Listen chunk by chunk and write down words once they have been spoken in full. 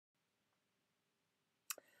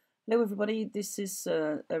Hello, everybody. This is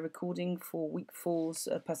a recording for week four's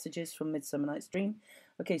passages from Midsummer Night's Dream.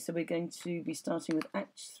 Okay, so we're going to be starting with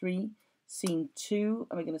Act 3, Scene 2,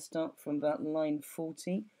 and we're going to start from about line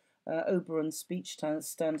 40. Oberon's speech,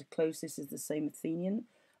 stand close, this is the same Athenian,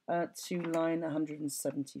 to line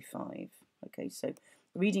 175. Okay, so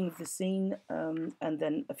reading of the scene and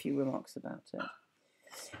then a few remarks about it.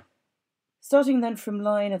 Starting then from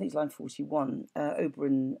line, I think it's line 41,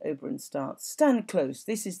 Oberon starts. Stand close,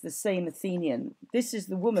 this is the same Athenian. This is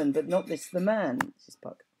the woman, but not this the man. This is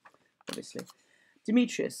Puck, obviously.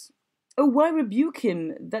 Demetrius. Oh, why rebuke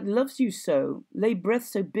him that loves you so? Lay breath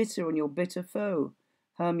so bitter on your bitter foe.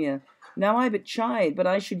 Hermia. Now I but chide, but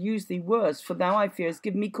I should use thee worse, for thou, I fear, hast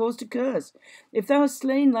given me cause to curse. If thou hast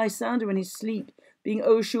slain Lysander in his sleep, being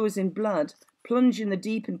o'ersure as in blood, plunge in the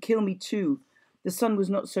deep and kill me too. The sun was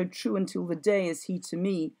not so true until the day as he to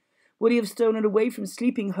me. Would he have stolen away from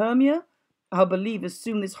sleeping Hermia? I'll believe as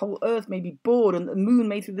soon this whole earth may be bored, and the moon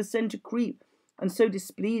may through the centre creep, and so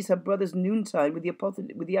displease her brother's noontide with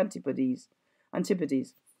the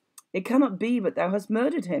Antipodes. It cannot be but thou hast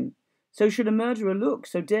murdered him. So should a murderer look,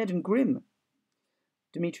 so dead and grim.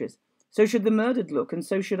 Demetrius. So should the murdered look, and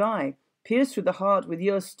so should I, pierced through the heart with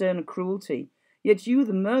your stern cruelty. Yet you,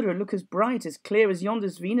 the murderer, look as bright, as clear as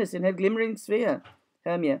yonder's Venus in her glimmering sphere.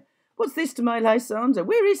 Hermia. What's this to my Lysander?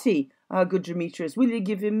 Where is he? Ah, good Demetrius, will you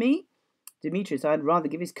give him me? Demetrius. I'd rather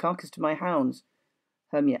give his carcass to my hounds.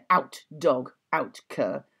 Hermia. Out, dog, out,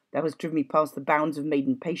 cur. Thou hast driven me past the bounds of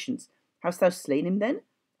maiden patience. Hast thou slain him then?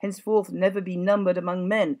 Henceforth never be numbered among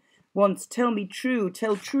men. Once tell me true,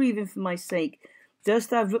 tell true even for my sake. Durst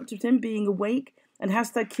thou have looked at him being awake? And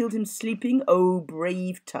hast thou killed him sleeping? O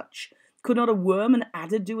brave touch! Could not a worm, an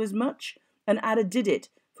adder, do as much? An adder did it,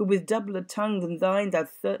 for with doubler tongue than thine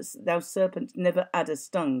thou serpent never adder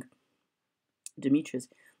stung. Demetrius.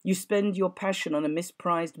 You spend your passion on a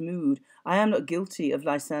misprized mood. I am not guilty of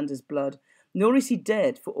Lysander's blood, nor is he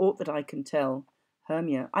dead, for aught that I can tell.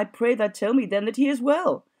 Hermia. I pray thou tell me then that he is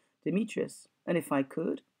well. Demetrius. And if I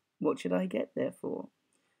could, what should I get therefore?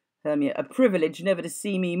 Hermia. A privilege never to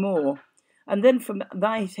see me more. And then from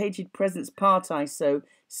thy hated presence part I so,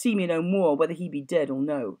 see me no more, whether he be dead or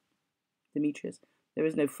no. Demetrius. There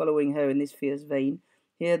is no following her in this fierce vein.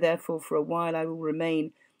 Here therefore for a while I will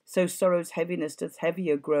remain, so sorrow's heaviness doth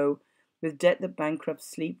heavier grow. With debt that bankrupt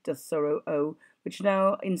sleep doth sorrow owe, which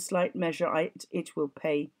now in slight measure it will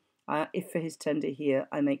pay, if for his tender here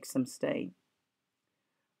I make some stay.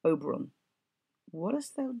 Oberon. What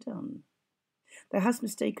hast thou done? Thou hast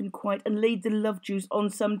mistaken quite, and laid the love-juice on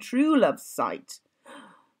some true love's sight.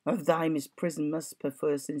 Of thy misprison must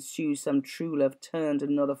perforce ensue some true love turned,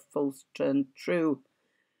 and not a false turned true.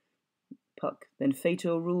 Puck. Then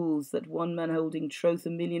fatal rules, that one man holding troth, a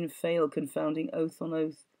million fail, confounding oath on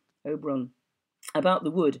oath. Oberon. About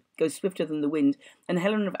the wood, go swifter than the wind, and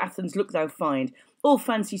Helen of Athens look thou find, all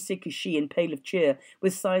fancy sick is she, and pale of cheer,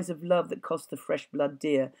 with sighs of love that cost the fresh blood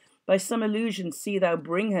dear. By some illusion see thou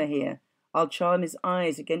bring her here, I'll charm his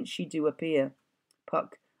eyes against she do appear.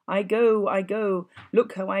 Puck. I go,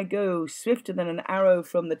 look how I go, swifter than an arrow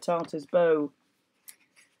from the Tartar's bow.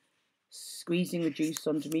 Squeezing the juice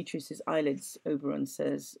on Demetrius's eyelids, Oberon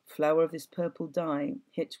says, flower of this purple dye,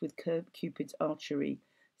 hit with Cupid's archery,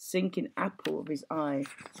 sink in apple of his eye,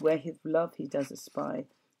 where his love he does espy.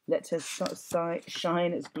 Let her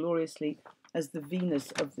shine as gloriously as the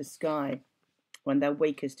Venus of the sky. When thou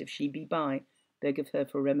wakest, if she be by, beg of her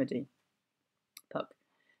for remedy. Puck.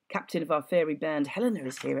 Captain of our fairy band, Helena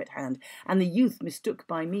is here at hand, and the youth mistook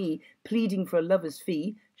by me, pleading for a lover's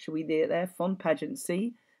fee. Shall we their fond pageant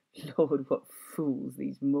see? Lord, what fools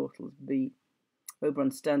these mortals be.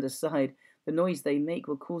 Oberon, stand aside. The noise they make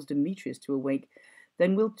will cause Demetrius to awake.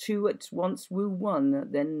 Then will two at once woo one,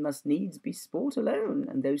 then must needs be sport alone,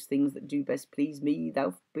 and those things that do best please me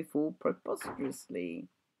thou befall preposterously.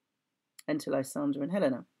 Enter Lysander and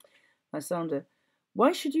Helena. Lysander.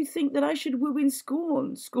 Why should you think that I should woo in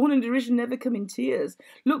scorn? Scorn and derision never come in tears.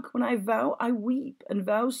 Look, when I vow, I weep, and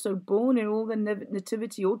vows so born in all their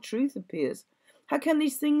nativity all truth appears. How can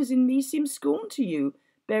these things in me seem scorn to you,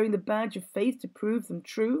 bearing the badge of faith to prove them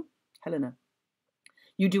true? Helena.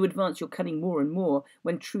 You do advance your cunning more and more,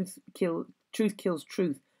 when truth kills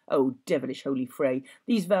truth. Oh, devilish holy fray!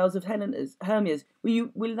 These vows of Hermia's,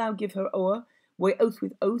 will thou give her o'er? Weigh oath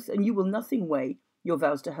with oath, and you will nothing weigh. Your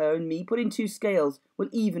vows to her and me, put in two scales, will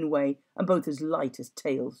even weigh, and both as light as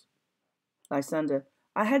tails. Lysander.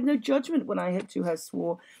 I had no judgment when I to her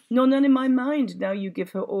swore, nor none in my mind, now you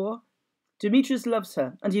give her o'er. Demetrius loves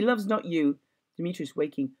her, and he loves not you. Demetrius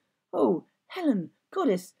waking. Oh, Helen,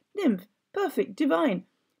 goddess, nymph, perfect, divine,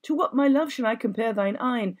 to what my love shall I compare thine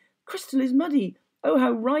eyne? Crystal is muddy, Oh,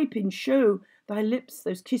 how ripe in show thy lips,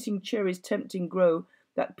 those kissing cherries tempting grow,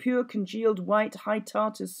 that pure congealed white high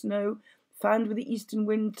Tartar snow, fanned with the eastern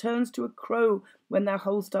wind, turns to a crow when thou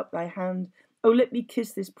hold'st up thy hand. Oh, let me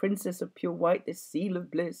kiss this princess of pure white, this seal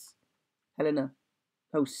of bliss. Helena.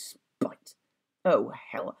 Oh, spite! Oh,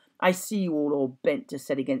 hell! I see you all bent to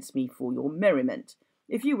set against me for your merriment.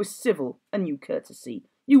 If you were civil and knew courtesy,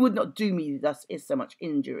 you would not do me thus so much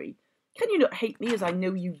injury. Can you not hate me as I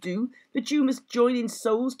know you do, that you must join in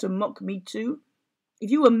souls to mock me too?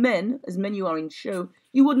 If you were men, as men you are in show,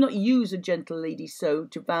 you would not use a gentle lady so,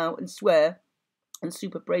 to vow and swear and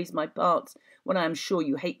superpraise my parts, when I am sure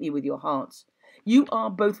you hate me with your hearts. You are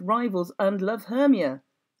both rivals and love Hermia,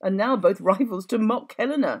 and now both rivals to mock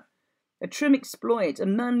Helena. A trim exploit, a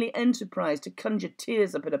manly enterprise to conjure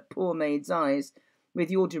tears up in a poor maid's eyes,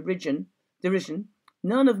 with your derision.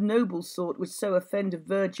 None of noble sort would so offend a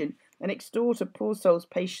virgin and extort a poor soul's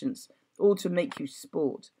patience, all to make you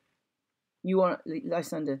sport. You are,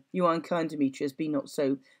 Lysander, you are unkind, Demetrius, be not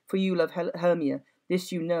so, for you love Hermia,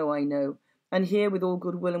 this you know I know, and here with all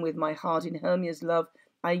good will and with my heart in Hermia's love,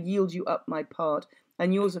 I yield you up my part,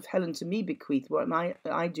 and yours of Helen to me bequeath, what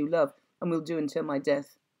I do love, and will do until my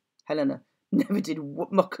death. Helena, never did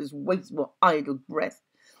mockers waste more idle breath.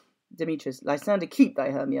 Demetrius, Lysander, keep thy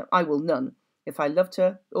Hermia, I will none. If I loved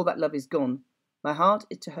her, all that love is gone. My heart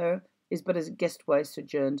to her is but as a guestwise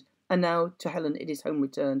sojourned, and now to Helen it is home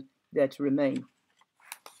returned, there to remain.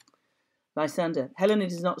 Lysander, Helen,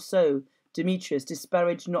 it is not so. Demetrius,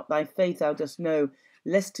 disparage not thy faith, thou dost know,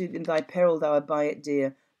 lest in thy peril thou abide it,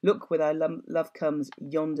 dear. Look where thy love comes,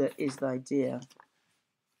 yonder is thy dear.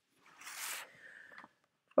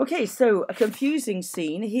 Okay, so a confusing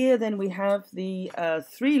scene. Here then we have the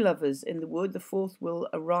three lovers in the wood. The fourth will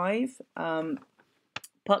arrive.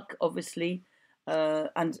 Puck, obviously,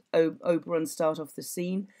 and Oberon start off the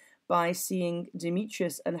scene by seeing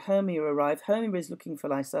Demetrius and Hermia arrive. Hermia is looking for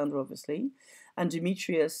Lysander, obviously, and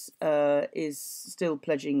Demetrius is still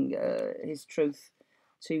pledging his troth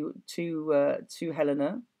to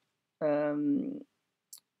Helena.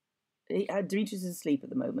 Demetrius is asleep at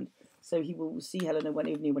the moment, so he will see Helena when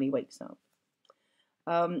he wakes up.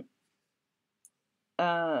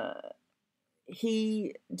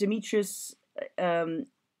 Demetrius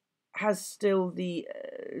has still the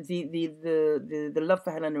love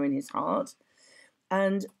for Helena in his heart,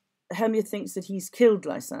 and Hermia thinks that he's killed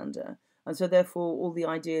Lysander, and so therefore all the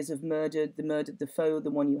ideas of murdered the foe, the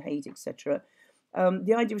one you hate, etc.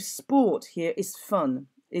 The idea of sport here is fun,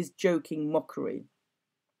 is joking, mockery.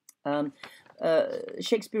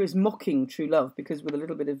 Shakespeare is mocking true love because with a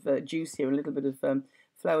little bit of juice here, a little bit of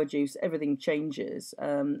flower juice, everything changes,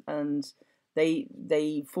 and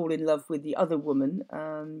they fall in love with the other woman.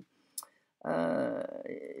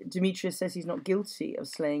 Demetrius says he's not guilty of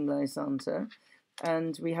slaying Lysander,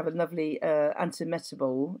 and we have a lovely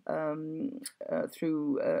antimetabole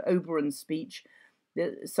through Oberon's speech.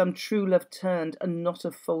 Some true love turned and not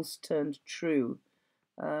a false turned true.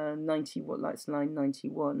 91, that's line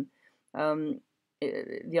 91. An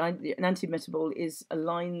antimetabole is a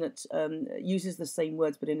line that uses the same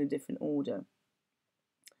words but in a different order.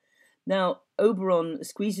 Now, Oberon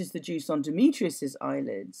squeezes the juice on Demetrius's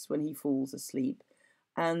eyelids when he falls asleep,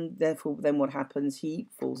 and therefore then what happens? He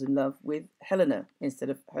falls in love with Helena instead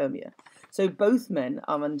of Hermia. So both men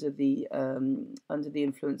are under the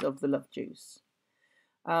influence of the love juice.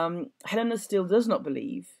 Helena still does not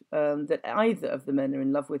believe that either of the men are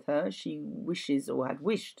in love with her. She wishes or had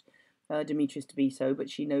wished Demetrius to be so, but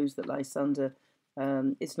she knows that Lysander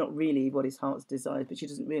is not really what his heart's desires, but she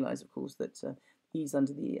doesn't realise, of course, that he's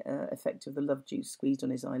under the effect of the love juice squeezed on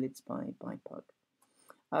his eyelids by Puck.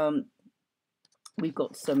 We've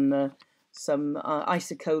got some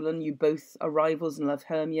isocolon. You both are rivals and love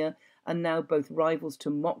Hermia, and now both rivals to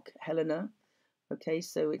mock Helena. Okay,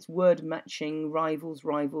 so it's word matching, rivals,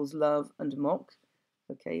 love, and mock.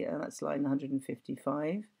 Okay, that's line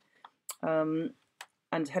 155.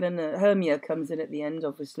 And Hermia comes in at the end,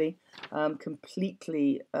 obviously,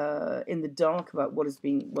 completely in the dark about what has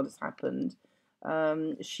happened.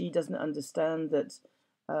 She doesn't understand that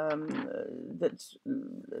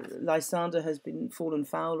Lysander has been fallen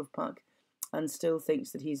foul of Puck, and still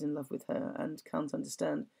thinks that he's in love with her, and can't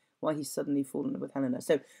understand why he's suddenly fallen in love with Helena.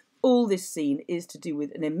 So all this scene is to do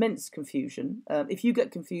with an immense confusion. If you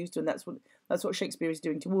get confused, and that's what Shakespeare is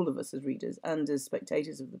doing to all of us as readers and as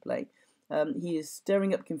spectators of the play, he is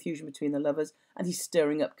stirring up confusion between the lovers, and he's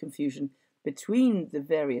stirring up confusion between the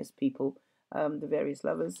various people, the various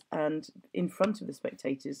lovers, and in front of the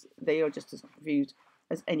spectators, they are just as confused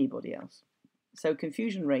as anybody else. So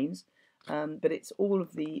confusion reigns, but it's all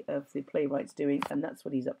of the playwright's doing, and that's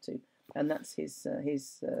what he's up to. and that's his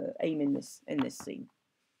aim in this scene.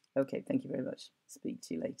 Okay, thank you very much. Speak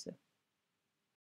to you later.